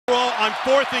on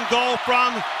 4th and goal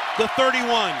from the 31.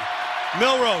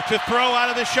 Milroe to throw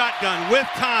out of the shotgun with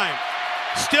time.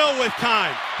 Still with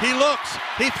time. He looks.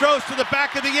 He throws to the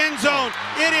back of the end zone.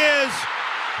 It is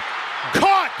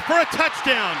caught for a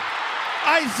touchdown.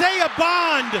 Isaiah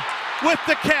Bond with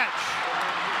the catch.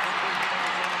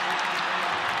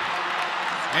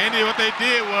 Andy, what they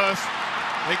did was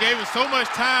they gave him so much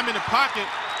time in the pocket,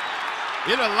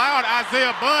 it allowed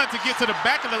Isaiah Bond to get to the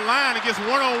back of the line against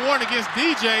one-on-one against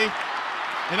DJ.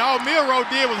 And all Milroe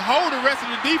did was hold the rest of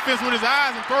the defense with his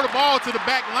eyes and throw the ball to the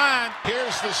back line.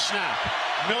 Here's the snap.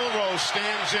 Milroe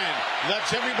stands in,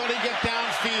 lets everybody get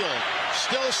downfield.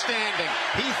 Still standing.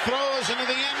 He throws into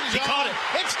the end zone. He caught it.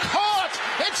 It's caught!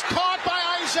 It's caught by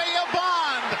Isaiah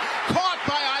Bond. Caught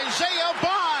by Isaiah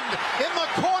Bond in the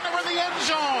corner of the end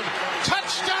zone.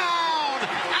 Touchdown,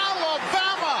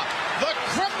 Alabama. The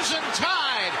Crimson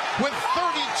Tide with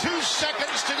 32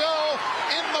 seconds to go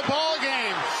in the ball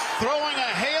game. Throwing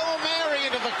a Hail Mary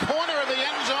into the corner of the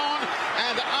end zone,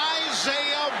 and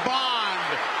Isaiah Bond,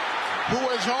 who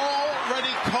has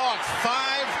already caught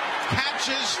 5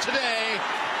 catches today,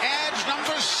 adds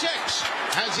number 6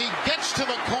 as he gets to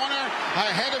the corner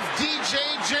ahead of DJ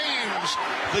James,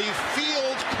 the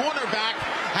field cornerback,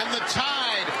 and the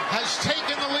Tide has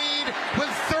taken the lead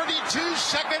with 32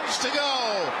 seconds to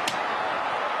go.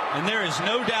 And there is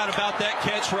no doubt about that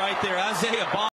catch right there. Isaiah Bond.